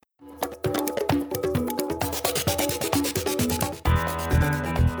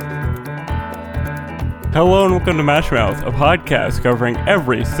Hello and welcome to Mashmouth, a podcast covering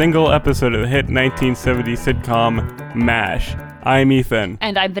every single episode of the hit 1970s sitcom MASH. I'm Ethan.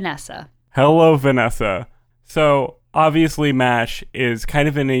 And I'm Vanessa. Hello, Vanessa. So, obviously MASH is kind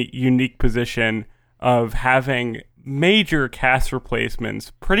of in a unique position of having major cast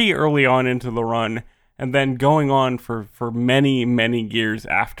replacements pretty early on into the run and then going on for many, many years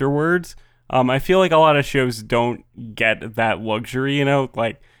afterwards. I feel like a lot of shows don't get that luxury, you know,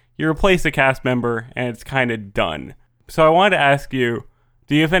 like you replace a cast member and it's kind of done. So I wanted to ask you,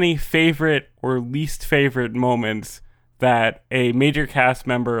 do you have any favorite or least favorite moments that a major cast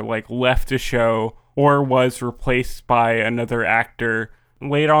member like left a show or was replaced by another actor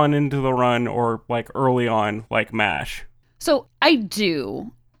late on into the run or like early on, like MASH? So I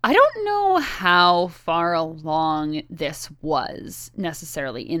do. I don't know how far along this was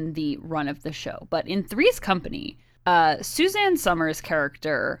necessarily in the run of the show, but in Three's Company, Suzanne Summers'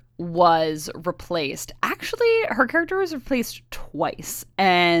 character was replaced. Actually, her character was replaced twice.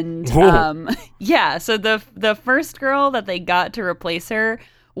 And yeah, so the first girl that they got to replace her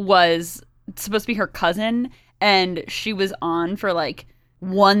was supposed to be her cousin, and she was on for like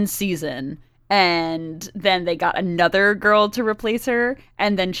one season. And then they got another girl to replace her,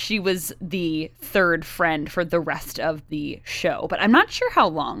 and then she was the third friend for the rest of the show. But I'm not sure how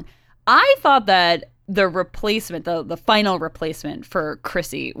long. I thought that the replacement, the final replacement for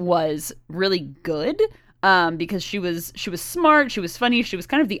Chrissy was really good because she was smart, she was funny, she was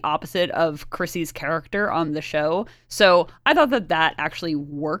kind of the opposite of Chrissy's character on the show. So I thought that actually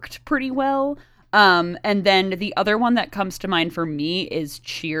worked pretty well. And then the other one that comes to mind for me is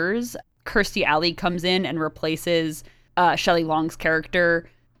Cheers. Kirstie Alley comes in and replaces Shelley Long's character.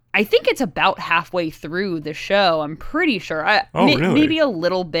 I think it's about halfway through the show. I'm pretty sure. Really? Maybe a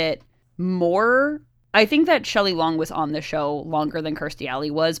little bit more. I think that Shelley Long was on the show longer than Kirstie Alley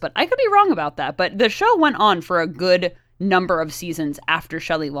was, but I could be wrong about that. But the show went on for a good number of seasons after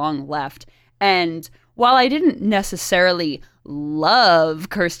Shelley Long left. And while I didn't necessarily love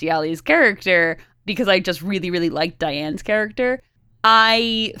Kirstie Alley's character, because I just really, really liked Diane's character,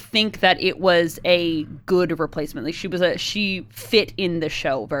 I think that it was a good replacement. Like she fit in the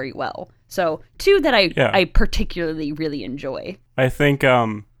show very well. So two that I particularly really enjoy. I think,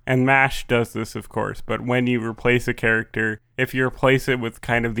 and MASH does this, of course, but when you replace a character, if you replace it with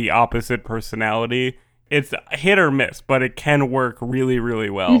kind of the opposite personality, it's hit or miss, but it can work really, really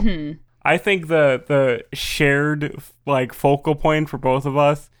well. Mm-hmm. I think the shared like focal point for both of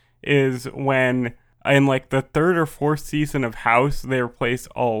us is when in like the third or fourth season of House, they replace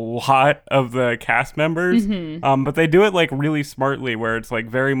a lot of the cast members, but they do it like really smartly, where it's like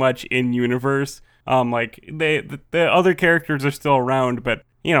very much in universe. Like the other characters are still around, but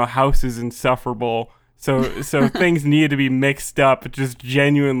you know, House is insufferable. So things need to be mixed up, just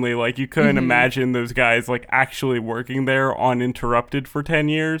genuinely. Like you couldn't imagine those guys like actually working there uninterrupted for 10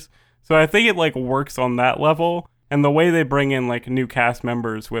 years. So I think it like works on that level, and the way they bring in like new cast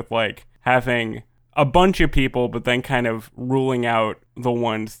members with like having a bunch of people, but then kind of ruling out the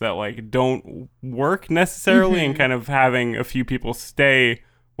ones that like don't work necessarily, and kind of having a few people stay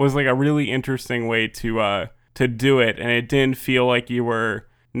was like a really interesting way to do it. And it didn't feel like you were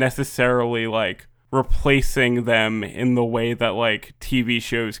necessarily like replacing them in the way that like TV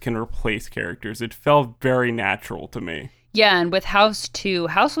shows can replace characters. It felt very natural to me. Yeah, and with House too,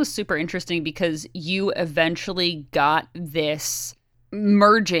 House was super interesting because you eventually got this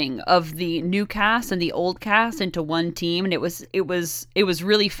merging of the new cast and the old cast into one team, and it was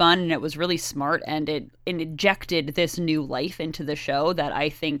really fun, and it was really smart, and it injected this new life into the show that I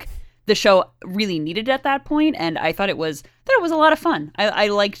think the show really needed at that point. And I thought it was a lot of fun. I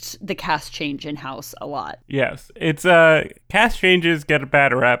liked the cast change in House a lot. Yes, it's cast changes get a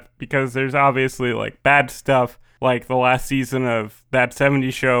bad rep because there's obviously like bad stuff, like the last season of That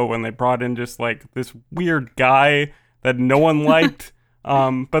 70s Show when they brought in just like this weird guy that no one liked.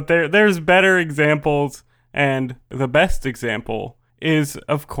 But there's better examples, and the best example is,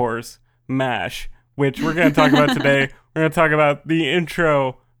 of course, MASH, which we're going to talk about today. We're going to talk about the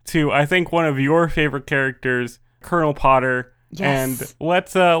intro to, I think, one of your favorite characters, Colonel Potter. Yes. And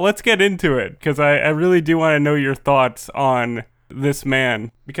let's get into it, because I really do want to know your thoughts on this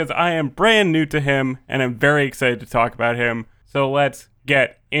man, because I am brand new to him, and I'm very excited to talk about him. So let's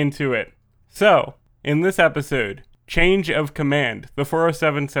get into it. So, in this episode, Change of Command. The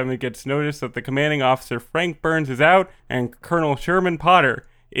 4077 gets notice that the commanding officer, Frank Burns, is out, and Colonel Sherman Potter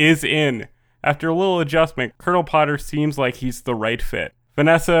is in. After a little adjustment, Colonel Potter seems like he's the right fit.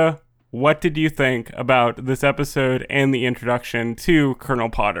 Vanessa, what did you think about this episode and the introduction to Colonel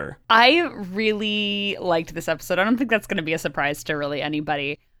Potter? I really liked this episode. I don't think that's going to be a surprise to really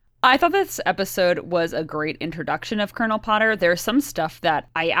anybody. I thought this episode was a great introduction of Colonel Potter. There's some stuff that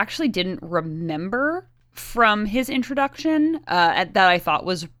I actually didn't remember from his introduction that I thought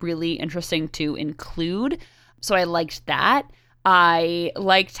was really interesting to include. So I liked that. I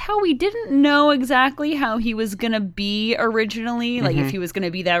liked how we didn't know exactly how he was going to be originally, like if he was going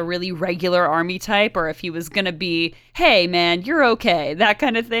to be that really regular army type or if he was going to be, hey, man, you're okay, that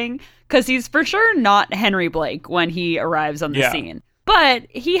kind of thing. Because he's for sure not Henry Blake when he arrives on the scene. But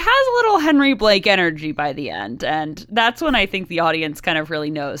he has a little Henry Blake energy by the end, and that's when I think the audience kind of really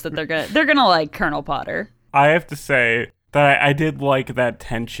knows that they're gonna like Colonel Potter. I have to say that I did like that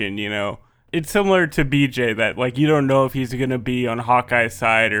tension, you know. It's similar to BJ that, like, you don't know if he's going to be on Hawkeye's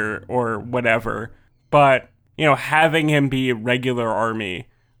side or whatever. But, you know, having him be regular army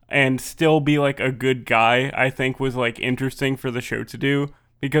and still be, like, a good guy, I think was, like, interesting for the show to do.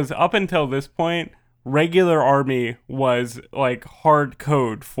 Because up until this point, regular army was, like, hard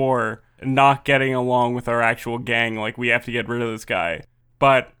code for not getting along with our actual gang. Like, we have to get rid of this guy.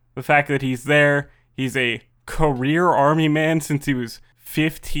 But the fact that he's there, he's a career army man since he was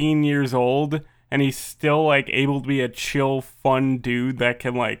 15 years old, and he's still, like, able to be a chill, fun dude that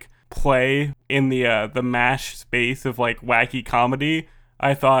can, like, play in the MASH space of, like, wacky comedy,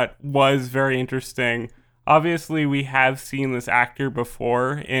 I thought was very interesting. Obviously, we have seen this actor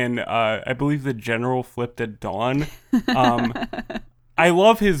before in, I believe, The General Flipped at Dawn. I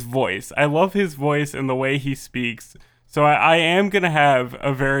love his voice. I love his voice and the way he speaks. So I am going to have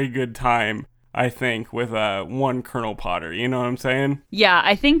a very good time, I think, with one Colonel Potter. You know what I'm saying? Yeah,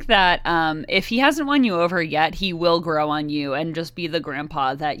 I think that if he hasn't won you over yet, he will grow on you and just be the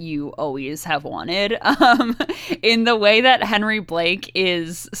grandpa that you always have wanted. In the way that Henry Blake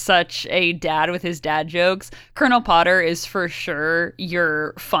is such a dad with his dad jokes, Colonel Potter is for sure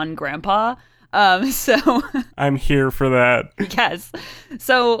your fun grandpa. So I'm here for that. Yes.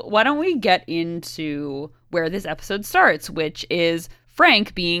 So why don't we get into where this episode starts, which is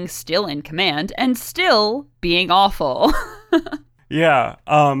Frank being still in command and still being awful. Yeah.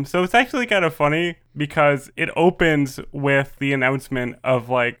 So it's actually kind of funny because it opens with the announcement of,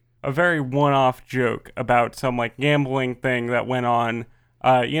 like, a very one-off joke about some, like, gambling thing that went on,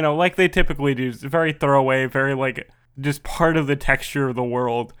 you know, like they typically do. It's very throwaway, very, like, just part of the texture of the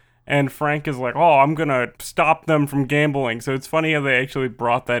world. And Frank is like, oh, I'm going to stop them from gambling. So it's funny how they actually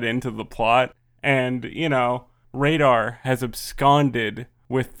brought that into the plot. And, you know, Radar has absconded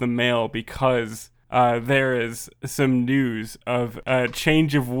with the mail because there is some news of a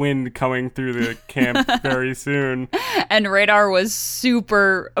change of wind coming through the camp very soon. And Radar was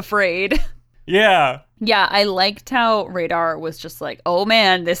super afraid. Yeah. Yeah, I liked how Radar was just like, oh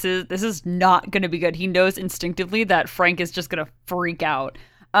man, this is not going to be good. He knows instinctively that Frank is just going to freak out.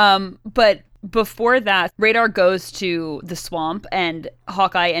 But before that, Radar goes to the swamp and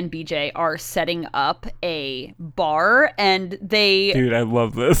Hawkeye and BJ are setting up a bar and Dude, I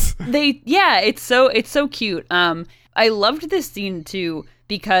love this. It's so cute. I loved this scene too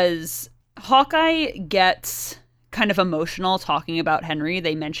because Hawkeye gets kind of emotional talking about Henry.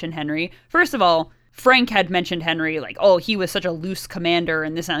 They mention Henry. First of all, Frank had mentioned Henry, like, oh, he was such a loose commander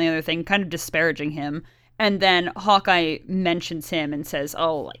and this and the other thing, kind of disparaging him. And then Hawkeye mentions him and says,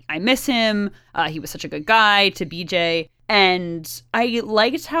 oh, like, I miss him. He was such a good guy to BJ. And I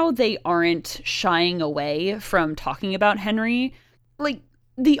liked how they aren't shying away from talking about Henry. Like,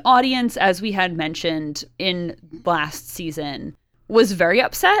 the audience, as we had mentioned in last season, was very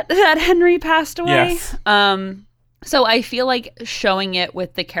upset that Henry passed away. Yes. So I feel like showing it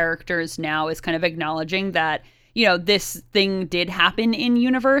with the characters now is kind of acknowledging that, you know, this thing did happen in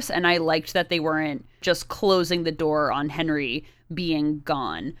universe, and I liked that they weren't just closing the door on Henry being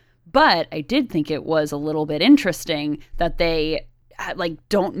gone. But I did think it was a little bit interesting that they, like,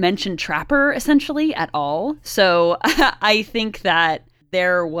 don't mention Trapper, essentially, at all. So I think that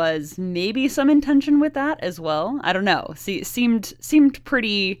there was maybe some intention with that as well. I don't know. Seemed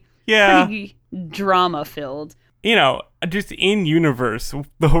pretty drama-filled. You know, just in universe,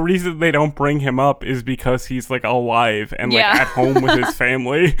 the whole reason they don't bring him up is because he's, like, alive and like at home with his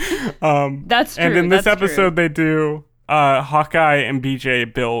family. That's true. And in this episode, they do Hawkeye and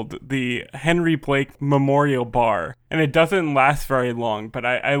BJ build the Henry Blake Memorial Bar, and it doesn't last very long. But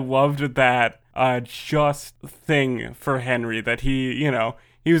I loved that just thing for Henry, that he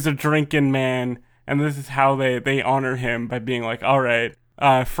was a drinking man, and this is how they honor him by being like, all right.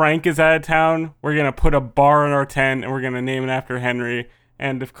 Frank is out of town. We're going to put a bar in our tent and we're going to name it after Henry.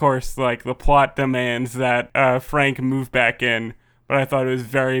 And of course, like, the plot demands that Frank move back in. But I thought it was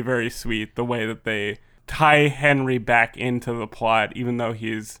very, very sweet the way that they tie Henry back into the plot, even though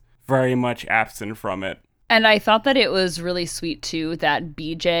he's very much absent from it. And I thought that it was really sweet, too, that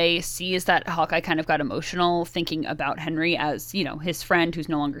BJ sees that Hawkeye kind of got emotional thinking about Henry as, you know, his friend who's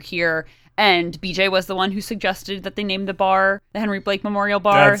no longer here. And BJ was the one who suggested that they name the bar the Henry Blake Memorial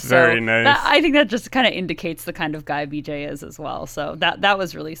Bar. That's very nice. I think that just kind of indicates the kind of guy BJ is as well. So that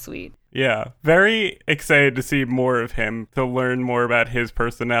was really sweet. Yeah, very excited to see more of him, to learn more about his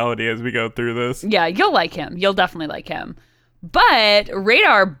personality as we go through this. Yeah, you'll like him. You'll definitely like him. But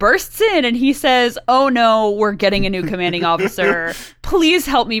Radar bursts in and he says, "Oh no, we're getting a new commanding officer. Please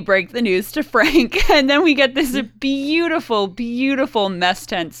help me break the news to Frank." And then we get this beautiful, beautiful mess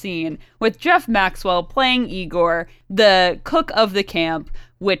tent scene with Jeff Maxwell playing Igor, the cook of the camp,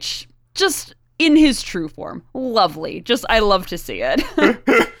 which just in his true form. Lovely. Just, I love to see it.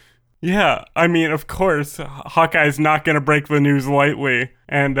 Yeah, I mean, of course, Hawkeye's not going to break the news lightly.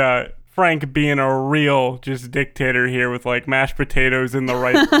 And Frank being a real just dictator here with like mashed potatoes in the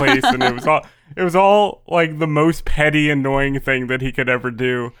right place. And it was all like the most petty, annoying thing that he could ever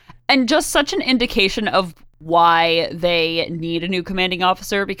do. And just such an indication of why they need a new commanding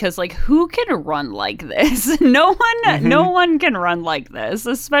officer, because like who can run like this? No one can run like this,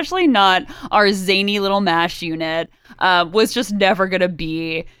 especially not our zany little MASH unit. Was just never gonna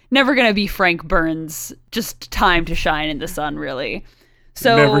be Frank Burns' just time to shine in the sun, really.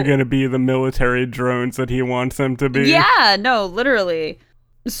 So never gonna be the military drones that he wants them to be. Yeah, no, literally.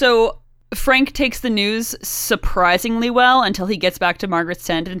 So Frank takes the news surprisingly well until he gets back to Margaret's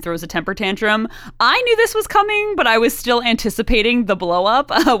tent and throws a temper tantrum. I knew this was coming, but I was still anticipating the blow up.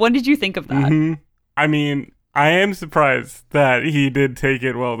 What did you think of that? Mm-hmm. I mean, I am surprised that he did take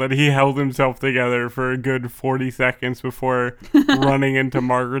it well, that he held himself together for a good 40 seconds before running into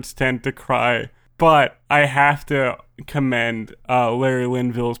Margaret's tent to cry. But I have to commend Larry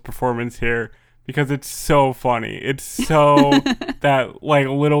Linville's performance here, because it's so funny. It's so that like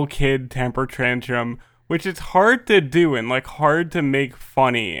little kid temper tantrum, which is hard to do and like hard to make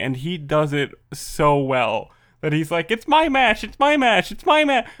funny. And he does it so well that he's like, "It's my match. It's my match. It's my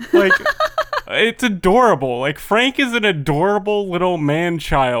match." Like, it's adorable. Like, Frank is an adorable little man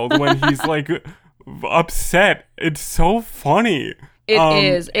child when he's like upset. It's so funny. It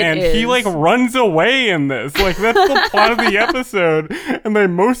is. He like runs away in this. Like, that's the plot of the episode, and they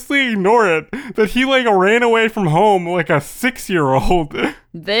mostly ignore it. That he like ran away from home like a 6-year-old.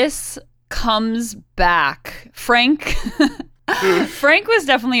 This comes back. Frank was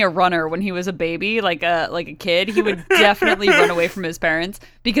definitely a runner when he was a baby, like a kid. He would definitely run away from his parents,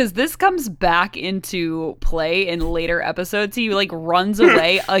 because this comes back into play in later episodes. He like runs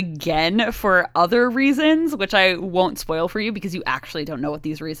away again for other reasons, which I won't spoil for you because you actually don't know what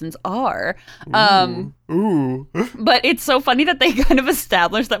these reasons are. Ooh. But it's so funny that they kind of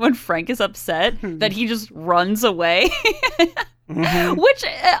establish that when Frank is upset that he just runs away. Mm-hmm. Which,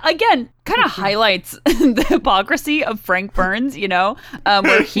 again, kind of highlights the hypocrisy of Frank Burns, you know,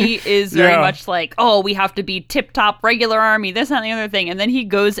 where he is very much like, "Oh, we have to be tip-top regular army, this, and the other thing." And then he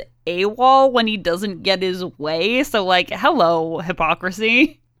goes AWOL when he doesn't get his way. So, like, hello,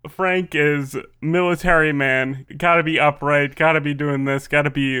 hypocrisy. Frank is military man, gotta be upright, gotta be doing this, gotta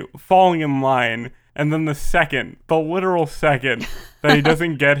be falling in line. And then the literal second that he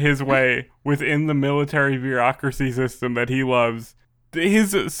doesn't get his way within the military bureaucracy system that he loves,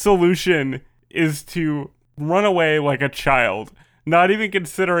 his solution is to run away like a child, not even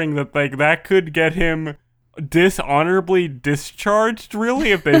considering that like that could get him dishonorably discharged,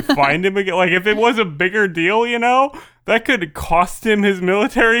 really, if they find him again. Like, if it was a bigger deal, you know, that could cost him his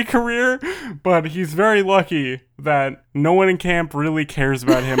military career. But he's very lucky that no one in camp really cares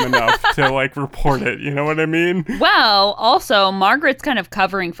about him enough to like report it. You know what I mean? Well, also Margaret's kind of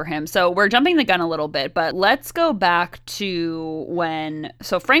covering for him, so we're jumping the gun a little bit, but let's go back to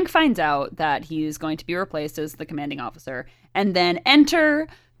so Frank finds out that he's going to be replaced as the commanding officer, and then enter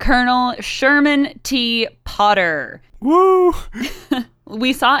Colonel Sherman T. Potter. Woo!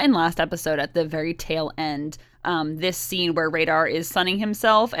 We saw in last episode at the very tail end this scene where Radar is sunning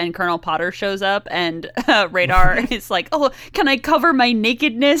himself and Colonel Potter shows up, and Radar is like, "Oh, can I cover my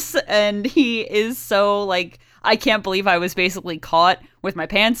nakedness?" And he is so like, "I can't believe I was basically caught with my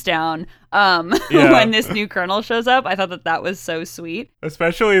pants down." When this new colonel shows up, I thought that was so sweet.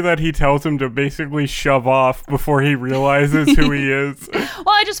 Especially that he tells him to basically shove off before he realizes who he is.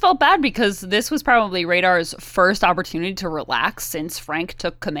 Well, I just felt bad because this was probably Radar's first opportunity to relax since Frank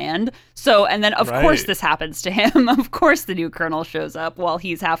took command. So, and then of course this happens to him. Of course the new colonel shows up while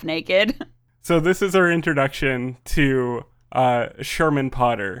he's half naked. So this is our introduction to Sherman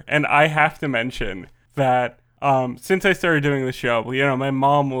Potter. And I have to mention that since I started doing the show, you know, my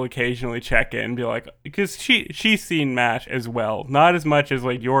mom will occasionally check in and be like, because she's seen MASH as well. Not as much as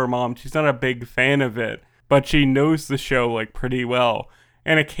like your mom. She's not a big fan of it. but she knows the show like pretty well.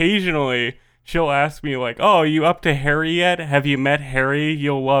 And occasionally she'll ask me like, "Oh, are you up to Harry yet? Have you met Harry?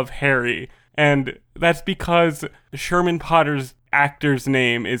 You'll love Harry." And that's because Sherman Potter's actor's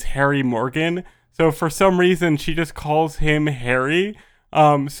name is Harry Morgan. So for some reason, she just calls him Harry.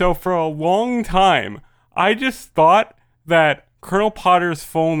 So for a long time, I just thought that Colonel Potter's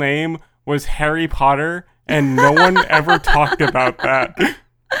full name was Harry Potter, and no one ever talked about that.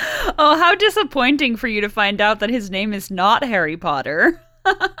 Oh, how disappointing for you to find out that his name is not Harry Potter.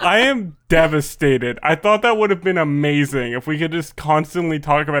 I am devastated. I thought that would have been amazing if we could just constantly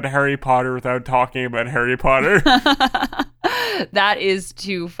talk about Harry Potter without talking about Harry Potter. That is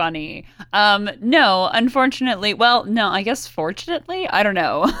too funny. No, unfortunately. Well, no, I guess fortunately. I don't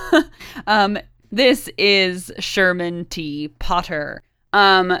know. This is Sherman T. Potter.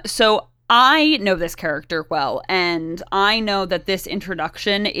 So I know this character well, and I know that this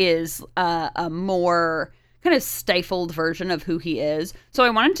introduction is a more kind of stifled version of who he is. So I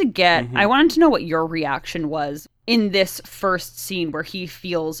wanted to know what your reaction was in this first scene where he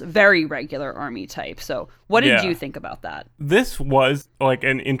feels very regular army type. So what did you think about that? This was like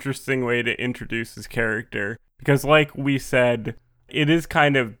an interesting way to introduce his character because, like we said, it is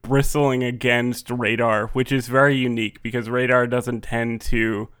kind of bristling against Radar, which is very unique because Radar doesn't tend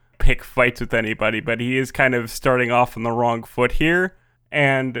to pick fights with anybody, but he is kind of starting off on the wrong foot here.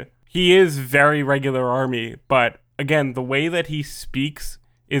 And he is very regular army, but again, the way that he speaks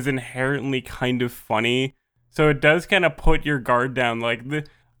is inherently kind of funny. So it does kind of put your guard down. Like,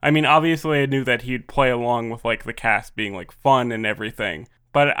 obviously I knew that he'd play along with like the cast being like fun and everything,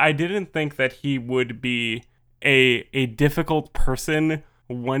 but I didn't think that he would be a difficult person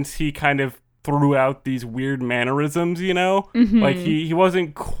once he kind of threw out these weird mannerisms, you know? Mm-hmm. Like he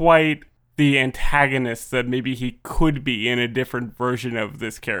wasn't quite the antagonist that maybe he could be in a different version of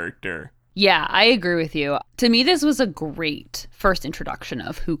this character. Yeah, I agree with you. To me, this was a great first introduction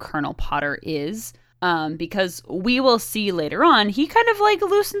of who Colonel Potter is. Because we will see later on, he kind of like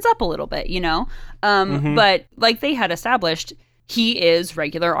loosens up a little bit, you know? But like they had established, he is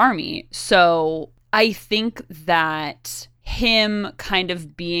regular army. So I think that him kind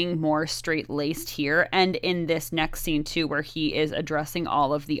of being more straight-laced here, and in this next scene too, where he is addressing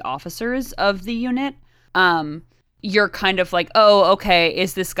all of the officers of the unit, you're kind of like, oh, okay,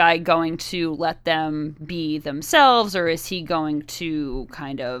 is this guy going to let them be themselves, or is he going to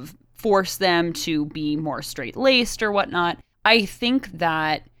kind of force them to be more straight-laced or whatnot? I think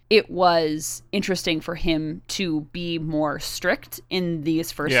that it was interesting for him to be more strict in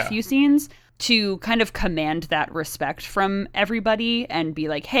these first few scenes, to kind of command that respect from everybody and be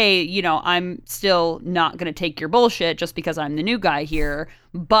like, hey, you know, I'm still not going to take your bullshit just because I'm the new guy here.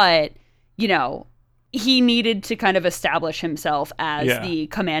 But, you know, he needed to kind of establish himself as the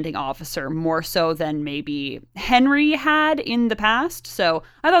commanding officer more so than maybe Henry had in the past. So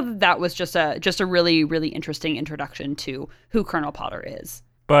I thought that was just a really, really interesting introduction to who Colonel Potter is.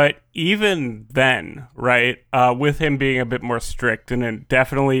 But even then, right, with him being a bit more strict and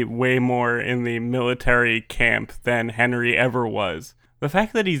definitely way more in the military camp than Henry ever was, the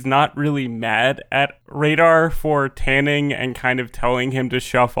fact that he's not really mad at Radar for tanning and kind of telling him to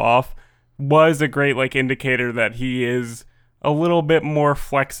shove off was a great like indicator that he is a little bit more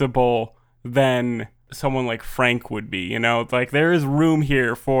flexible than someone like Frank would be, you know? Like there is room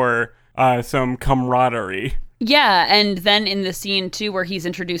here for some camaraderie. Yeah, and then in the scene, too, where he's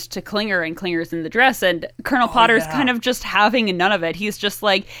introduced to Klinger and Klinger's in the dress, and Colonel Potter's kind of just having none of it. He's just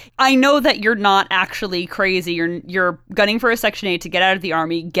like, I know that you're not actually crazy. You're gunning for a Section 8 to get out of the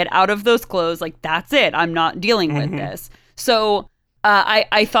Army, get out of those clothes. Like, that's it. I'm not dealing with this. So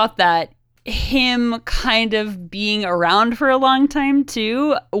I thought that him kind of being around for a long time,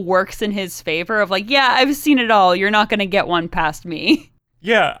 too, works in his favor of like, yeah, I've seen it all. You're not going to get one past me.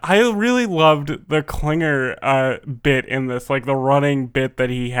 Yeah, I really loved the Klinger bit in this, like the running bit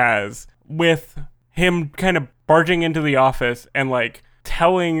that he has with him kind of barging into the office and like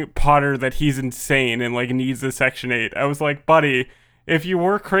telling Potter that he's insane and like needs a Section 8. I was like, buddy, if you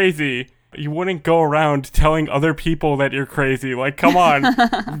were crazy, you wouldn't go around telling other people that you're crazy. Like, come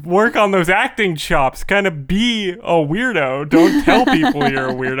on, work on those acting chops, kind of be a weirdo. Don't tell people you're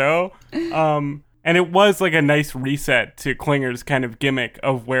a weirdo. And it was like a nice reset to Klinger's kind of gimmick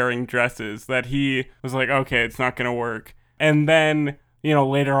of wearing dresses that he was like, okay, it's not going to work. And then, you know,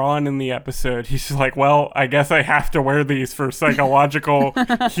 later on in the episode, he's just like, well, I guess I have to wear these for psychological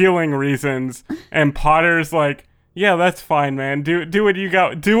healing reasons. And Potter's like, yeah, that's fine, man. Do what you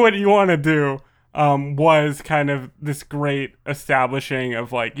got. Do what you want to do. Was kind of this great establishing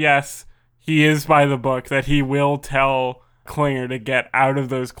of like, yes, he is by the book, that he will tell Klinger to get out of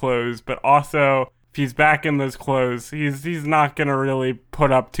those clothes, but also if he's back in those clothes, he's not gonna really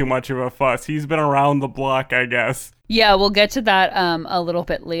put up too much of a fuss. He's been around the block, I guess. Yeah, we'll get to that a little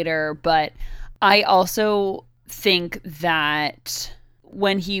bit later, but I also think that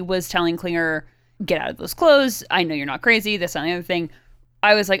when he was telling Klinger, get out of those clothes, I know you're not crazy, this and the other thing,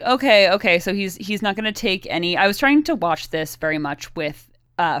 I was like, okay, so he's not going to take any... I was trying to watch this very much with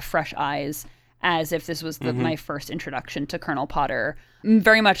fresh eyes, as if this was my first introduction to Colonel Potter.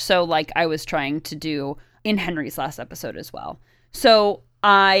 Very much so like I was trying to do in Henry's last episode as well. So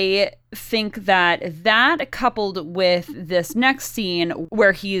I think that coupled with this next scene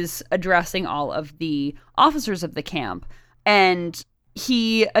where he's addressing all of the officers of the camp, and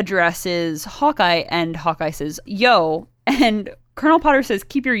he addresses Hawkeye, and Hawkeye says, yo, and Colonel Potter says,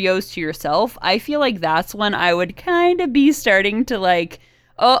 keep your yos to yourself. I feel like that's when I would kind of be starting to like,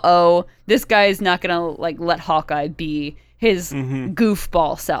 this guy's not gonna like let Hawkeye be his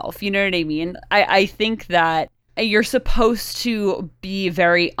goofball self. You know what I mean? I think that you're supposed to be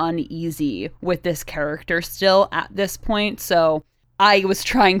very uneasy with this character still at this point. So I was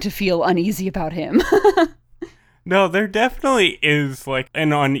trying to feel uneasy about him. No, there definitely is like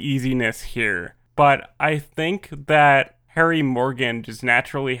an uneasiness here. But I think that Harry Morgan just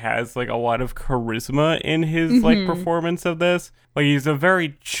naturally has like a lot of charisma in his like performance of this. Like he's a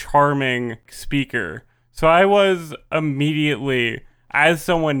very charming speaker. So I was immediately, as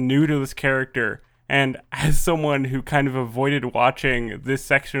someone new to this character and as someone who kind of avoided watching this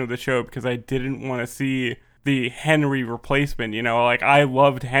section of the show because I didn't want to see the Henry replacement, you know, like I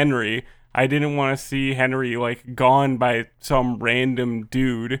loved Henry. I didn't want to see Henry like gone by some random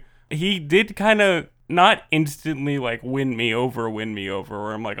dude. He did kind of not instantly like win me over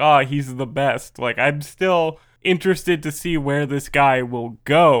where I'm like, he's the best. Like I'm still interested to see where this guy will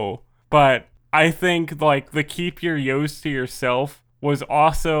go, but I think like the keep your yos to yourself was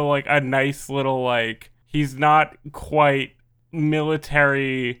also like a nice little like, he's not quite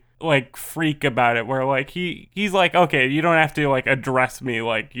military like freak about it, where like he's like, okay, you don't have to like address me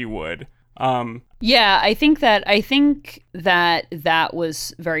like you would. Yeah, I think that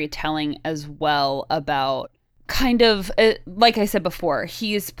was very telling as well about kind of, like I said before,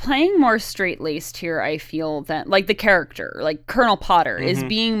 he's playing more straight-laced here, I feel, than, like, the character, like Colonel Potter is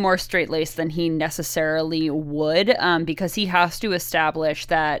being more straight-laced than he necessarily would, because he has to establish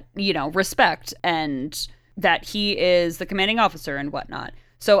that, you know, respect and that he is the commanding officer and whatnot.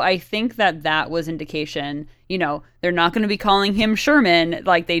 So I think that was indication, you know, they're not going to be calling him Sherman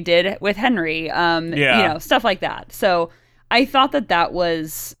like they did with Henry, you know, stuff like that. So I thought that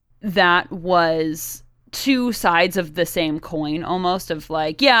was two sides of the same coin almost, of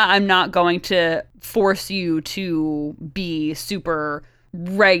like, yeah, I'm not going to force you to be super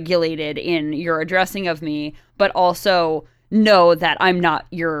regulated in your addressing of me, but also know that I'm not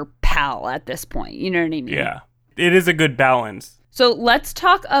your pal at this point. You know what I mean? Yeah, it is a good balance. So let's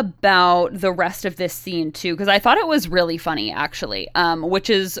talk about the rest of this scene too, because I thought it was really funny actually, which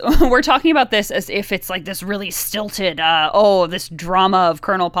is, we're talking about this as if it's like this really stilted, this drama of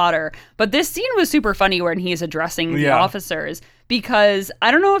Colonel Potter. But this scene was super funny when he's addressing the officers, because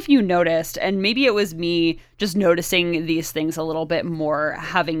I don't know if you noticed, and maybe it was me just noticing these things a little bit more,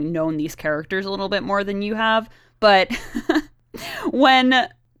 having known these characters a little bit more than you have, but when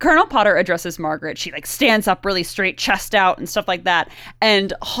Colonel Potter addresses Margaret, she like stands up really straight, chest out and stuff like that.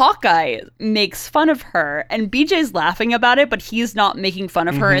 And Hawkeye makes fun of her, and BJ's laughing about it, but he's not making fun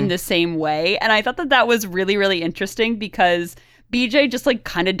of her in the same way. And I thought that was really, really interesting, because BJ just like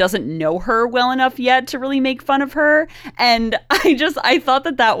kind of doesn't know her well enough yet to really make fun of her. And I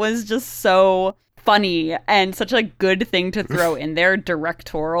thought that was just so funny and such a good thing to throw in there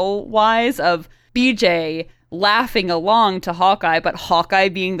directorial wise, of BJ laughing along to Hawkeye, but Hawkeye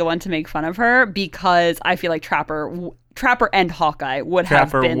being the one to make fun of her, because I feel like Trapper and Hawkeye would have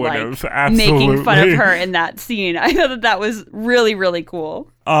been making fun of her in that scene. I thought that was really, really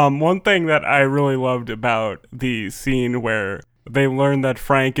cool. One thing that I really loved about the scene where they learned that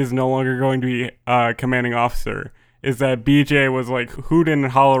Frank is no longer going to be commanding officer is that BJ was like hooting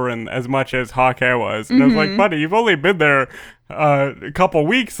and hollering as much as Hawkeye was. And I was like, buddy, you've only been there a couple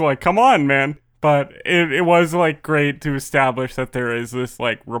weeks. Like, come on, man. But it was, like, great to establish that there is this,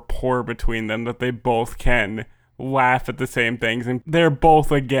 like, rapport between them, that they both can laugh at the same things. And they're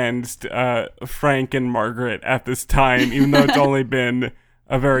both against Frank and Margaret at this time, even though it's only been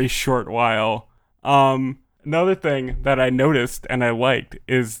a very short while. Another thing that I noticed and I liked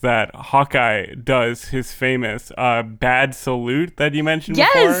is that Hawkeye does his famous bad salute that you mentioned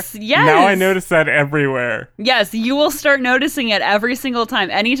before. Yes. Now I notice that everywhere. Yes, you will start noticing it every single time.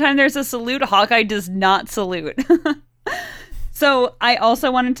 Anytime there's a salute, Hawkeye does not salute. So I also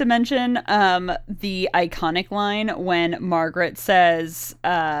wanted to mention the iconic line when Margaret says,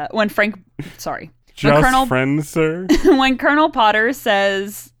 when Just friends, sir. when Colonel Potter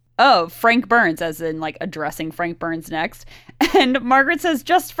says, "Oh, Frank Burns," as in like addressing Frank Burns next, and Margaret says,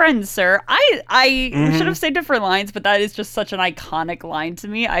 "Just friends, sir." I should have said different lines, but that is just such an iconic line to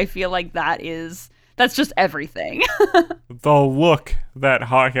me. I feel like that's just everything. The look that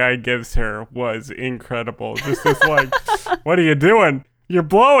Hawkeye gives her was incredible. Just this like, what are you doing? You're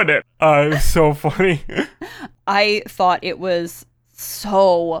blowing it. It was so funny. I thought it was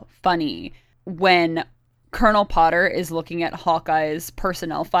so funny when Colonel Potter is looking at Hawkeye's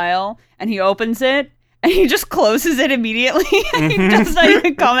personnel file and he opens it and he just closes it immediately. And he does not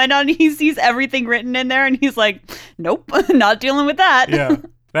even comment on it. He sees everything written in there and he's like, nope, not dealing with that. Yeah.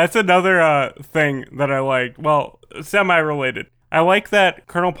 That's another thing that I liked. Well, semi-related. I like that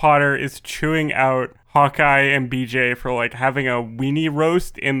Colonel Potter is chewing out Hawkeye and BJ for like having a weenie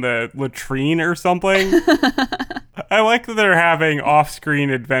roast in the latrine or something. I like that they're having off-screen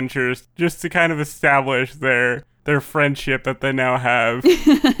adventures just to kind of establish their friendship that they now have.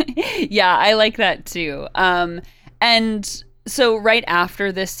 Yeah, I like that too. And so right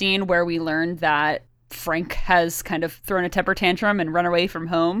after this scene where we learned that Frank has kind of thrown a temper tantrum and run away from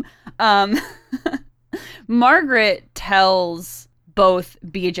home, Margaret tells both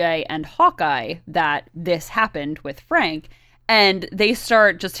BJ and Hawkeye that this happened with Frank, and they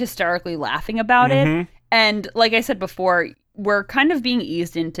start just hysterically laughing about it. And like I said before, we're kind of being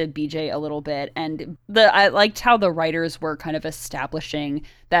eased into BJ a little bit, and I liked how the writers were kind of establishing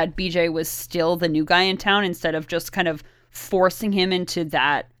that BJ was still the new guy in town instead of just kind of forcing him into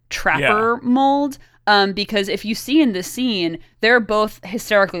that trapper mold. Because if you see in this scene, they're both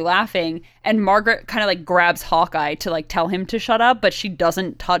hysterically laughing, and Margaret kind of like grabs Hawkeye to like tell him to shut up, but she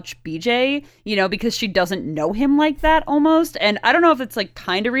doesn't touch BJ, because she doesn't know him like that almost. And I don't know if it's like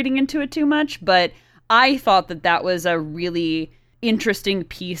kind of reading into it too much, but I thought that was a really interesting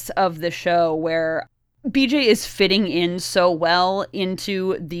piece of the show where BJ is fitting in so well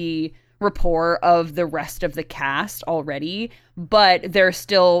into the rapport of the rest of the cast already, but they're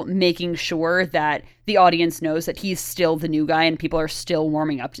still making sure that the audience knows that he's still the new guy and people are still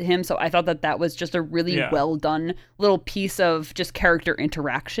warming up to him. So I thought that was just a really well done little piece of just character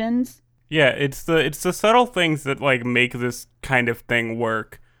interactions. Yeah, it's the subtle things that like make this kind of thing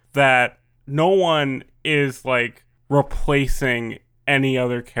work, that no one is like replacing any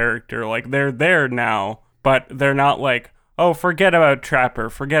other character. Like they're there now, but they're not like, oh, forget about Trapper,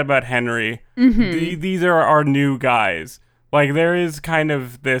 forget about Henry. These are our new guys. Like, there is kind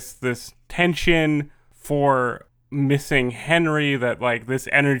of this tension for missing Henry, that, like, this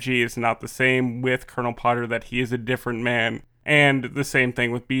energy is not the same with Colonel Potter, that he is a different man. And the same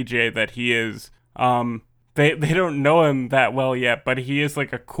thing with BJ, that he is, they don't know him that well yet, but he is,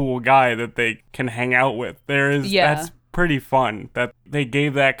 like, a cool guy that they can hang out with. That's pretty fun, that they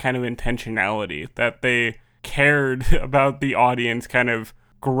gave that kind of intentionality, that they cared about the audience kind of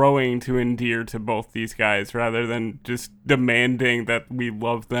growing to endear to both these guys rather than just demanding that we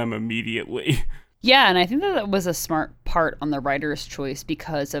love them immediately. Yeah, and I think that was a smart part on the writer's choice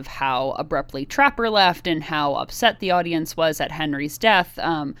because of how abruptly Trapper left and how upset the audience was at Henry's death.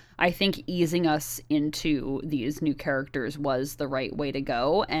 I think easing us into these new characters was the right way to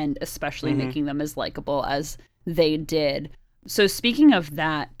go, and especially making them as likable as they did. So speaking of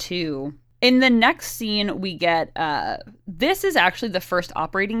that too, in the next scene, we get, this is actually the first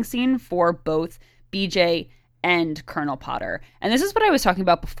operating scene for both BJ and Colonel Potter. And this is what I was talking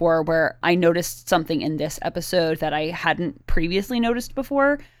about before, where I noticed something in this episode that I hadn't previously noticed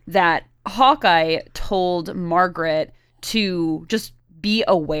before, that Hawkeye told Margaret to just be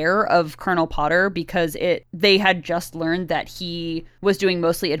aware of Colonel Potter because they had just learned that he was doing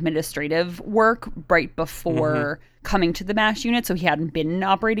mostly administrative work right before coming to the MASH unit, so he hadn't been in an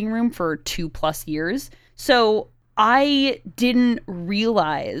operating room for 2+ years. So I didn't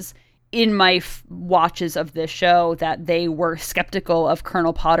realize in my watches of this show that they were skeptical of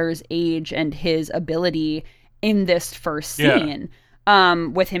Colonel Potter's age and his ability in this first scene.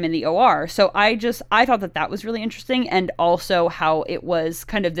 With him in the OR. So I thought that was really interesting, and also how it was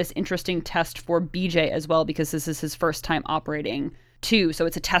kind of this interesting test for BJ as well, because this is his first time operating too. So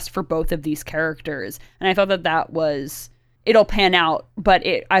it's a test for both of these characters. And I thought it'll pan out, but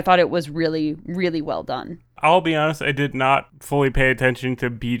I thought it was really, really well done. I'll be honest, I did not fully pay attention to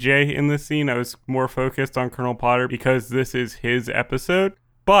BJ in this scene. I was more focused on Colonel Potter because this is his episode.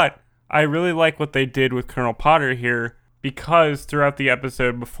 But I really like what they did with Colonel Potter here, because throughout the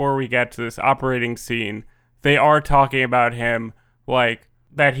episode, before we get to this operating scene, they are talking about him like,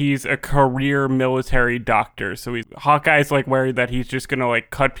 that he's a career military doctor. So Hawkeye's like worried that he's just gonna like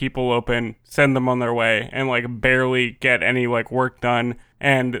cut people open, send them on their way, and like barely get any like work done.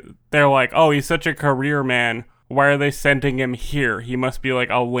 And they're like, oh, he's such a career man. Why are they sending him here? He must be like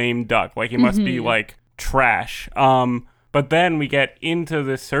a lame duck. Like he must be like trash. But then we get into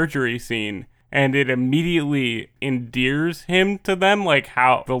the surgery scene, and it immediately endears him to them, like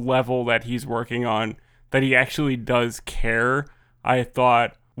how the level that he's working on, that he actually does care, I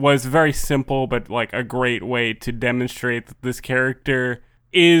thought was very simple, but like a great way to demonstrate that this character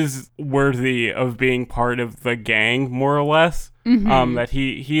is worthy of being part of the gang, more or less. That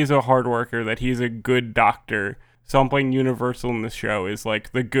he is a hard worker, that he's a good doctor. Something universal in the show is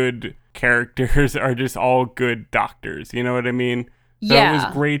like the good characters are just all good doctors. You know what I mean? So Yeah. it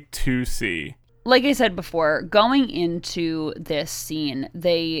was great to see. Like I said before, going into this scene,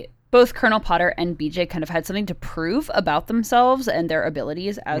 both Colonel Potter and BJ kind of had something to prove about themselves and their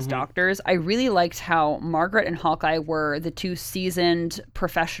abilities as doctors. I really liked how Margaret and Hawkeye were the two seasoned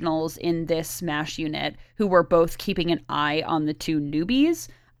professionals in this MASH unit who were both keeping an eye on the two newbies.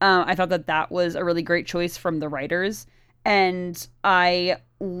 I thought that was a really great choice from the writers. And I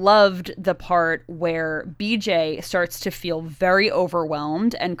loved the part where BJ starts to feel very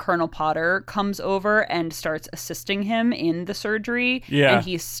overwhelmed and Colonel Potter comes over and starts assisting him in the surgery. Yeah. And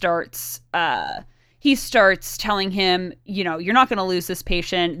he starts telling him, you know, you're not going to lose this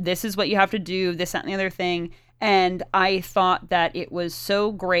patient. This is what you have to do, this, that, and the other thing. And I thought that it was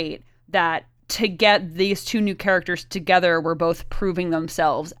so great that to get these two new characters together were both proving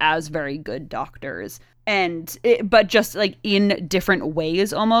themselves as very good doctors. But just like in different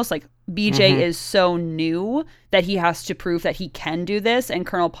ways almost. Like BJ is so new that he has to prove that he can do this, and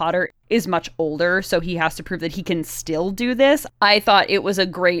Colonel Potter is much older, so he has to prove that he can still do this. I thought it was a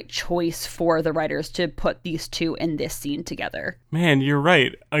great choice for the writers to put these two in this scene together. Man, you're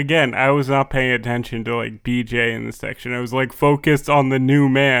right. Again, I was not paying attention to like BJ in this section. I was like focused on the new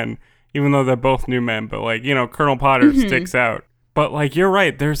man, even though they're both new men, but like, you know, Colonel Potter sticks out. But like, you're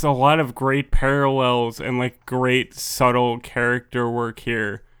right, there's a lot of great parallels and like great subtle character work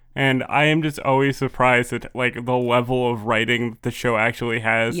here. And I am just always surprised at like the level of writing that the show actually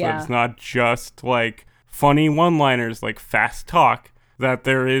has. Yeah. That it's not just like funny one-liners, like fast talk, that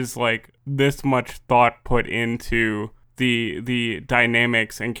there is like this much thought put into the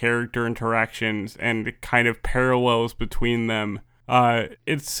dynamics and character interactions and kind of parallels between them.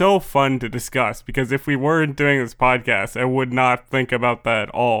 It's so fun to discuss, because if we weren't doing this podcast, I would not think about that at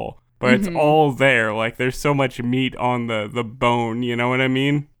all. But it's all there. Like, there's so much meat on the bone, you know what I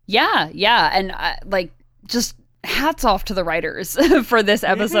mean? Yeah. And like, just hats off to the writers for this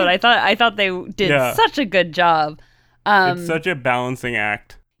episode. I thought they did such a good job. It's such a balancing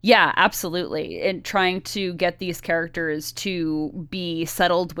act. Yeah, absolutely. And trying to get these characters to be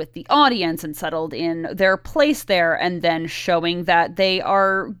settled with the audience and settled in their place there, and then showing that they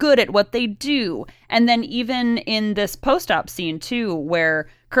are good at what they do. And then even in this post-op scene, too, where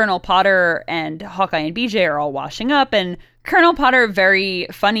Colonel Potter and Hawkeye and BJ are all washing up, and Colonel Potter, very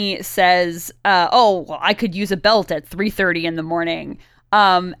funny, says, oh, well, I could use a belt at 3:30 in the morning.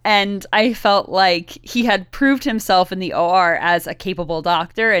 And I felt like he had proved himself in the OR as a capable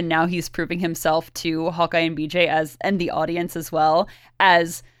doctor, and now he's proving himself to Hawkeye and BJ and the audience as well,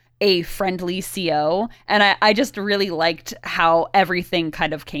 as a friendly CO. And I just really liked how everything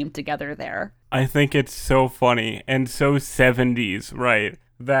kind of came together there. I think it's so funny and so 70s, right?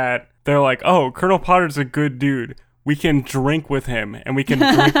 That they're like, oh, Colonel Potter's a good dude. We can drink with him, and we can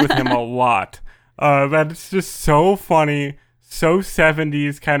drink with him a lot. That's just so funny. So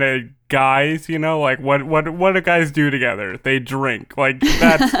 70s kind of guys, you know, like what do guys do together? They drink. Like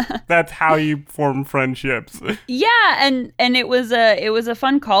that's how you form friendships. Yeah, and it was a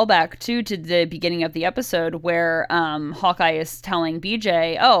fun callback too to the beginning of the episode where Hawkeye is telling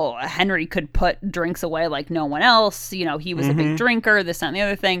BJ, oh, Henry could put drinks away like no one else. You know, he was a big drinker, this, that, and the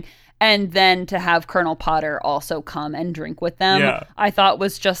other thing. And then to have Colonel Potter also come and drink with them, I thought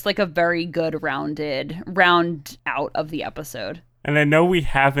was just like a very good round out of the episode. And I know we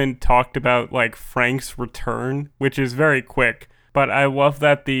haven't talked about like Frank's return, which is very quick, but I love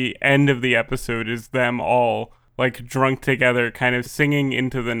that the end of the episode is them all like drunk together, kind of singing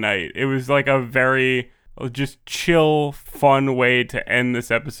into the night. It was like a very just chill, fun way to end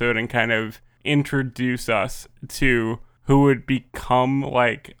this episode and kind of introduce us to who would become,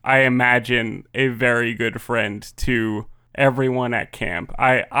 like, I imagine, a very good friend to everyone at camp.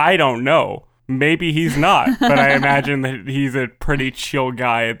 I don't know. maybe he's not, but I imagine that he's a pretty chill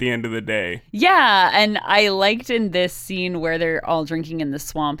guy at the end of the day. Yeah, and I liked in this scene where they're all drinking in the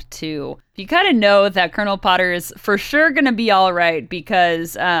swamp too. You kind of know that Colonel Potter is for sure going to be all right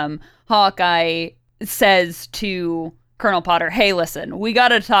because Hawkeye says to Colonel Potter, hey, listen, we got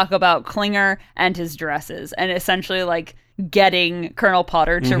to talk about Klinger and his dresses, and essentially like getting Colonel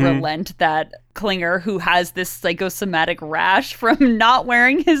Potter to relent that Klinger, who has this psychosomatic rash from not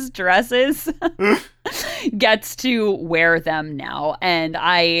wearing his dresses, gets to wear them now. And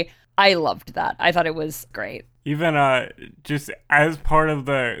I loved that. I thought it was great. Even just as part of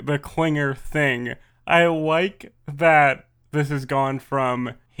the Klinger thing, I like that this has gone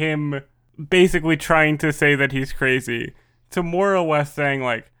from him basically trying to say that he's crazy to more or less saying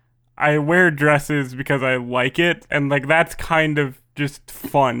like, I wear dresses because I like it, and like that's kind of just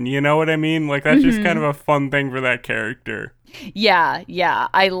fun, you know what I mean? Like that's just kind of a fun thing for that character. Yeah.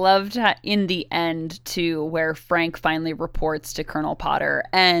 I loved in the end too, where Frank finally reports to Colonel Potter,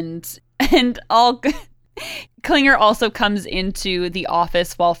 and all Klinger also comes into the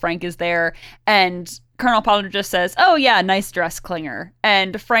office while Frank is there, and Colonel Potter just says, "Oh yeah, nice dress, Klinger,"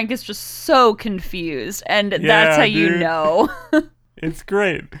 and Frank is just so confused, and that's how you know. It's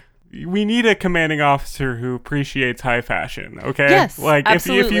great. We need a commanding officer who appreciates high fashion, okay? Yes, like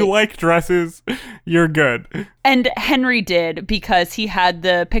absolutely. if you like dresses, you're good. And Henry did, because he had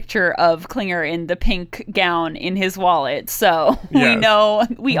the picture of Klinger in the pink gown in his wallet. So we know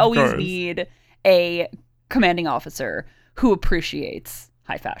we always need a commanding officer who appreciates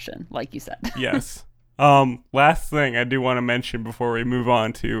high fashion, like you said. Yes. Last thing I do want to mention before we move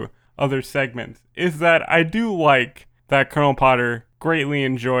on to other segments is that I do like that Colonel Potter greatly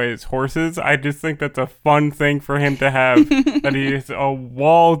enjoys horses. I just think that's a fun thing for him to have, that he has a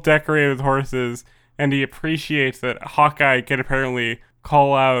wall decorated with horses, and he appreciates that Hawkeye can apparently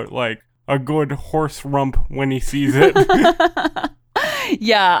call out like a good horse rump when he sees it.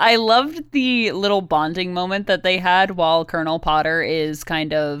 Yeah, I loved the little bonding moment that they had while Colonel Potter is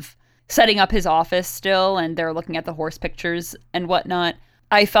kind of setting up his office still, and they're looking at the horse pictures and whatnot.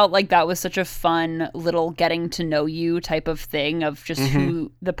 I felt like that was such a fun little getting to know you type of thing of just who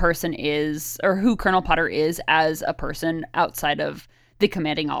the person is, or who Colonel Potter is as a person outside of the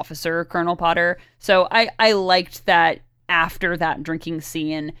commanding officer, Colonel Potter. So I liked that after that drinking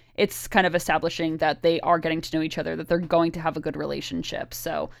scene, it's kind of establishing that they are getting to know each other, that they're going to have a good relationship.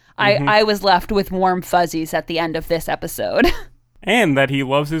 So I was left with warm fuzzies at the end of this episode. And that he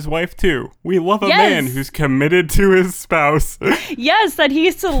loves his wife, too. We love a man who's committed to his spouse. Yes, that he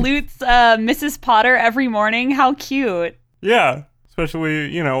salutes Mrs. Potter every morning. How cute. Yeah,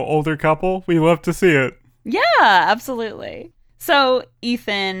 especially, older couple. We love to see it. Yeah, absolutely. So,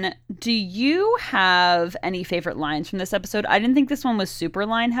 Ethan, do you have any favorite lines from this episode? I didn't think this one was super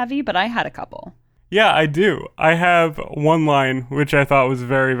line heavy, but I had a couple. Yeah, I do. I have one line, which I thought was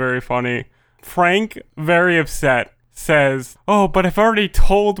very, very funny. Frank, very upset, says, "Oh, but I've already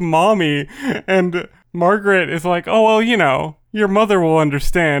told Mommy," and Margaret is like, "Oh, well, your mother will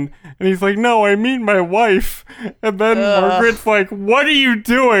understand," and he's like, "No, I mean my wife," and then Margaret's like, "What are you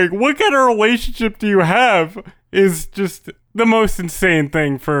doing? What kind of relationship do you have?" Is just the most insane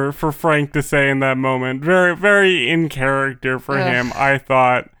thing for Frank to say in that moment. Very, very in character for him, I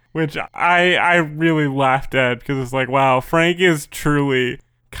thought, which I really laughed at, because it's like, wow, Frank is truly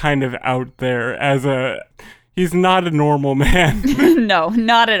kind of out there he's not a normal man. No,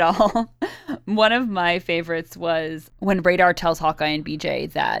 not at all. One of my favorites was when Radar tells Hawkeye and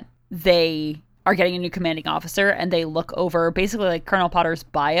BJ that they are getting a new commanding officer, and they look over basically like Colonel Potter's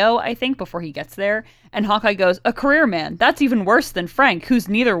bio, I think, before he gets there. And Hawkeye goes, "A career man. That's even worse than Frank, who's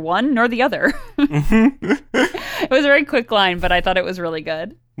neither one nor the other." It was a very quick line, but I thought it was really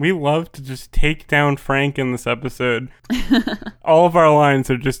good. We love to just take down Frank in this episode. All of our lines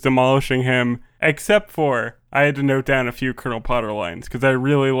are just demolishing him, except for I had to note down a few Colonel Potter lines, because I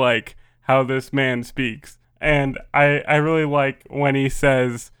really like how this man speaks. And I really like when he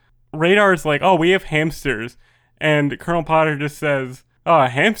says, Radar's like, "Oh, we have hamsters." And Colonel Potter just says, "Oh,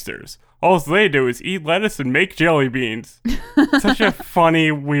 hamsters. All they do is eat lettuce and make jelly beans." Such a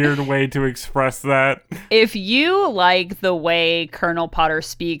funny, weird way to express that. If you like the way Colonel Potter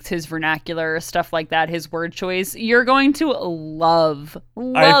speaks, his vernacular, stuff like that, his word choice, you're going to love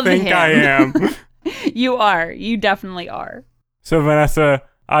him. I think I am. You are. You definitely are. So, Vanessa,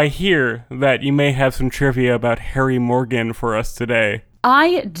 I hear that you may have some trivia about Harry Morgan for us today.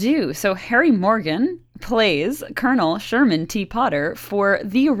 I do. So Harry Morgan plays Colonel Sherman T. Potter for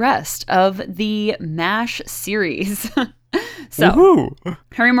the rest of the MASH series. So, Woohoo!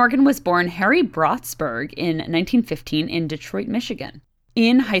 Harry Morgan was born Harry Brotsberg in 1915 in Detroit, Michigan.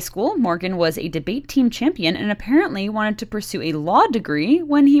 In high school, Morgan was a debate team champion and apparently wanted to pursue a law degree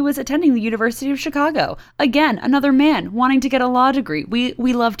when he was attending the University of Chicago. Again, another man wanting to get a law degree. We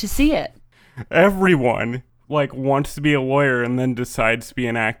love to see it. Everyone, wants to be a lawyer and then decides to be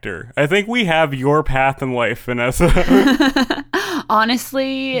an actor. I think we have your path in life, Vanessa.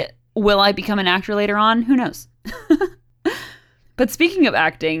 Honestly, will I become an actor later on? Who knows? But speaking of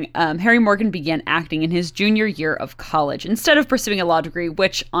acting, Harry Morgan began acting in his junior year of college instead of pursuing a law degree,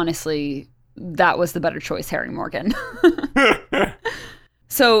 which honestly, that was the better choice, Harry Morgan.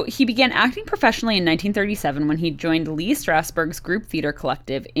 So he began acting professionally in 1937 when he joined Lee Strasberg's Group Theater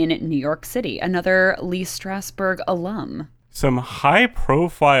Collective in New York City, another Lee Strasberg alum. Some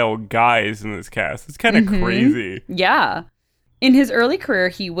high-profile guys in this cast. It's kind of crazy. Yeah. In his early career,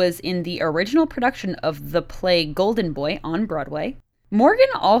 he was in the original production of the play Golden Boy on Broadway. Morgan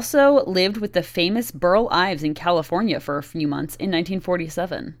also lived with the famous Burl Ives in California for a few months in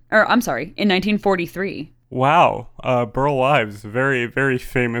 1947. In 1943. Wow. Burl Ives, very, very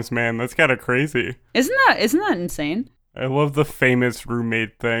famous man. That's kind of crazy. Isn't that insane? I love the famous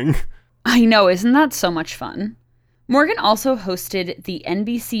roommate thing. I know, isn't that so much fun? Morgan also hosted the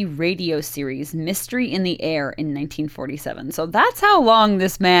NBC radio series Mystery in the Air in 1947. So that's how long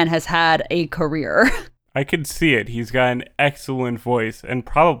this man has had a career. I could see it. He's got an excellent voice and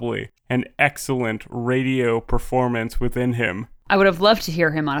probably an excellent radio performance within him. I would have loved to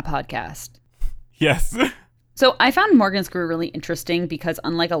hear him on a podcast. Yes. So I found Morgan's career really interesting because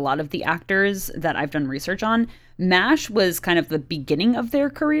unlike a lot of the actors that I've done research on, MASH was kind of the beginning of their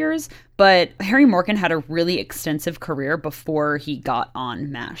careers, but Harry Morgan had a really extensive career before he got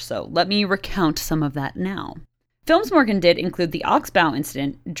on MASH. So let me recount some of that now. Films Morgan did include The Oxbow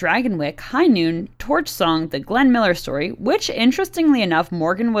Incident, Dragonwyck, High Noon, Torch Song, The Glenn Miller Story, which, interestingly enough,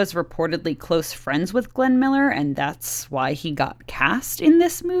 Morgan was reportedly close friends with Glenn Miller, and that's why he got cast in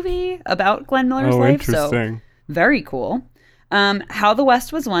this movie about Glenn Miller's life. Interesting. So, very cool. How the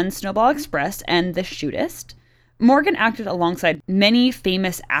West Was Won, Snowball Express, and The Shootist. Morgan acted alongside many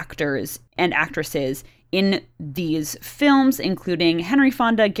famous actors and actresses in these films, including Henry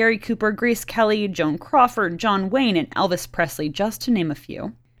Fonda, Gary Cooper, Grace Kelly, Joan Crawford, John Wayne, and Elvis Presley, just to name a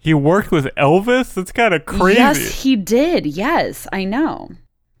few. He worked with Elvis? That's kind of crazy. Yes, he did. Yes, I know.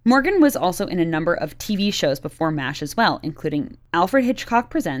 Morgan was also in a number of TV shows before MASH as well, including Alfred Hitchcock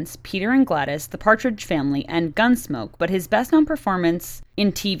Presents, Peter and Gladys, The Partridge Family, and Gunsmoke, but his best-known performance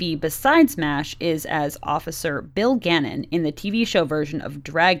in TV besides MASH is as Officer Bill Gannon in the TV show version of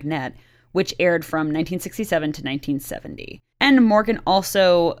Dragnet, which aired from 1967 to 1970. And Morgan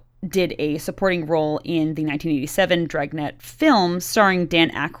also did a supporting role in the 1987 Dragnet film starring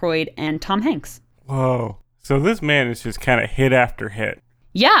Dan Aykroyd and Tom Hanks. Whoa. So this man is just kind of hit after hit.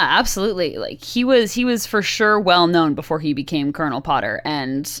 Yeah, absolutely. Like he was for sure well known before he became Colonel Potter,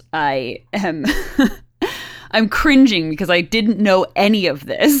 and I am I'm cringing because I didn't know any of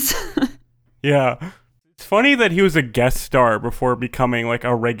this. Yeah. It's funny that he was a guest star before becoming like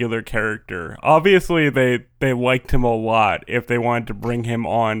a regular character. Obviously, they liked him a lot if they wanted to bring him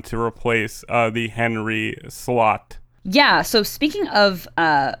on to replace the Henry slot. Yeah, so speaking of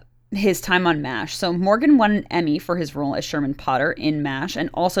his time on MASH, so Morgan won an Emmy for his role as Sherman Potter in MASH and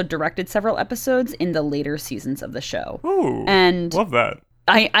also directed several episodes in the later seasons of the show. Ooh, and love that.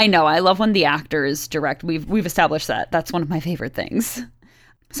 I know, I love when the actors direct. We've established that. That's one of my favorite things.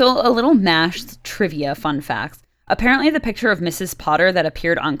 So a little MASH trivia fun facts. Apparently the picture of Mrs. Potter that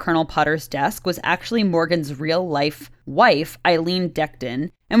appeared on Colonel Potter's desk was actually Morgan's real-life wife, Eileen Decton,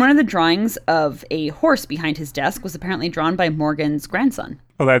 and one of the drawings of a horse behind his desk was apparently drawn by Morgan's grandson.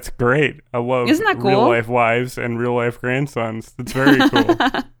 Oh, that's great. I love Isn't that cool? Real-life wives and real-life grandsons. That's very cool.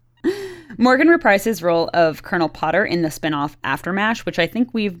 Morgan reprised his role of Colonel Potter in the spin-off After MASH, which I think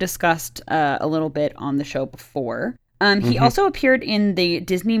we've discussed a little bit on the show before. He also appeared in the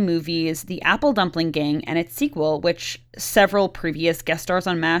Disney movies The Apple Dumpling Gang and its sequel, which several previous guest stars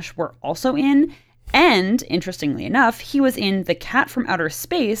on MASH were also in. And, interestingly enough, he was in The Cat from Outer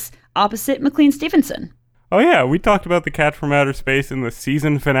Space opposite McLean Stevenson. Oh yeah, we talked about The Cat from Outer Space in the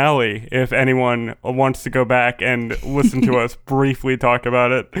season finale, if anyone wants to go back and listen to us briefly talk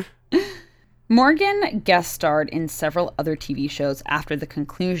about it. Morgan guest starred in several other TV shows after the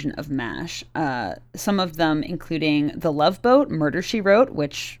conclusion of MASH, some of them including The Love Boat, Murder, She Wrote,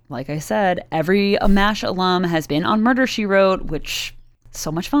 which, like I said, every MASH alum has been on Murder, She Wrote, which is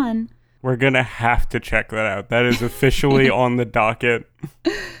so much fun. We're going to have to check that out. That is officially on the docket.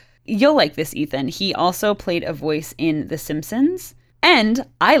 You'll like this, Ethan. He also played a voice in The Simpsons, And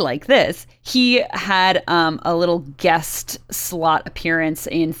I like this. He had a little guest slot appearance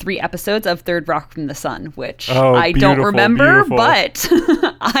in 3 episodes of Third Rock from the Sun, which I don't remember, but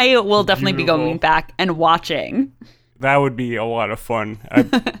I will definitely be going back and watching. That would be a lot of fun.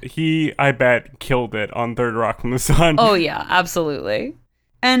 I bet, killed it on Third Rock from the Sun. Oh, yeah, absolutely.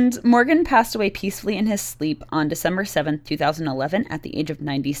 And Morgan passed away peacefully in his sleep on December 7th, 2011 at the age of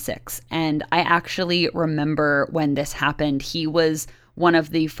 96. And I actually remember when this happened. He was one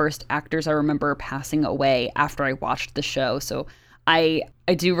of the first actors I remember passing away after I watched the show. So I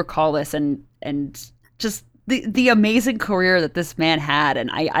do recall this and just the amazing career that this man had.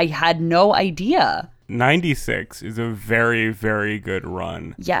 And I had no idea. 96 is a very, very good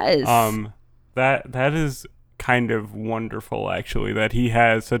run. Yes. That is kind of wonderful, actually, that he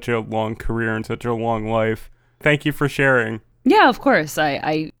has such a long career and such a long life. Thank you for sharing. Yeah, of course.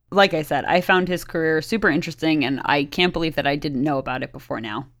 I like I said, I found his career super interesting, and I can't believe that I didn't know about it before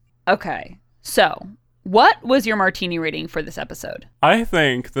now. Okay, so what was your martini rating for this episode? I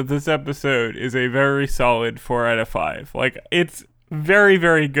think that this episode is a very solid 4 out of 5. Like, it's very,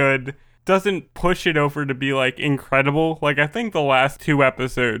 very good. Doesn't push it over to be, like, incredible. Like, I think the last 2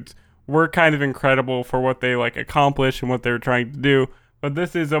 episodes were kind of incredible for what they like accomplish and what they were trying to do, but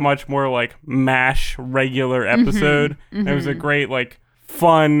this is a much more like MASH regular episode. And it was a great, like,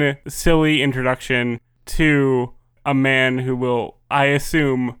 fun, silly introduction to a man who will, I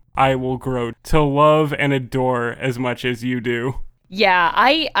assume, I will grow to love and adore as much as you do. Yeah,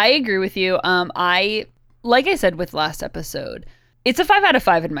 I agree with you. Like I said with last episode, it's a 5 out of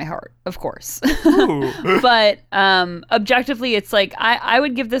 5 in my heart, of course. But objectively, it's like I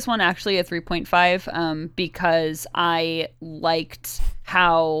would give this one actually a 3.5 because I liked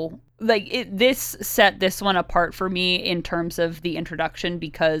how this set this one apart for me in terms of the introduction,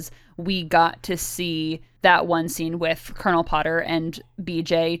 because we got to see that one scene with Colonel Potter and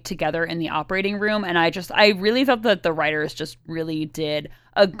BJ together in the operating room. And I really thought that the writers just really did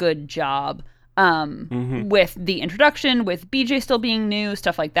a good job with the introduction, with BJ still being new,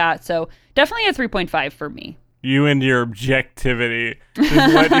 stuff like that. So definitely a 3.5 for me. You and your objectivity.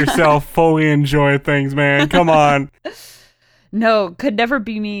 Just let yourself fully enjoy things, man. Come on. No, could never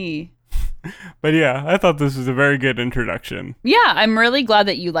be me. But yeah, I thought this was a very good introduction. Yeah, I'm really glad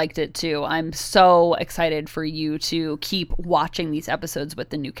that you liked it too. I'm so excited for you to keep watching these episodes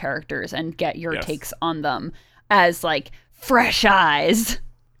with the new characters and get your takes on them as like fresh eyes.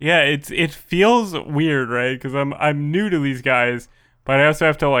 Yeah, it feels weird, right? Because I'm new to these guys, but I also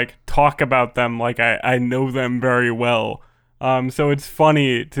have to like talk about them like I know them very well. So it's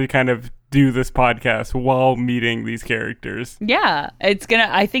funny to kind of do this podcast while meeting these characters. Yeah,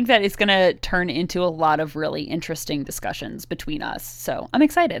 I think that it's gonna turn into a lot of really interesting discussions between us. So I'm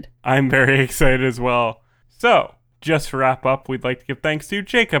excited. I'm very excited as well. So just to wrap up, we'd like to give thanks to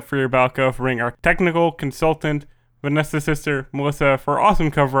Jacob for your Balco for being our technical consultant, Vanessa's sister, Melissa, for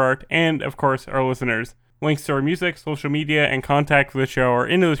awesome cover art, and, of course, our listeners. Links to our music, social media, and contact for the show are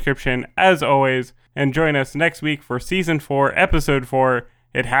in the description, as always, and join us next week for Season 4, Episode 4,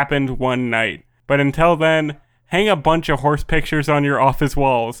 It Happened One Night. But until then, hang a bunch of horse pictures on your office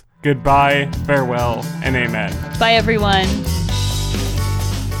walls. Goodbye, farewell, and amen. Bye, everyone.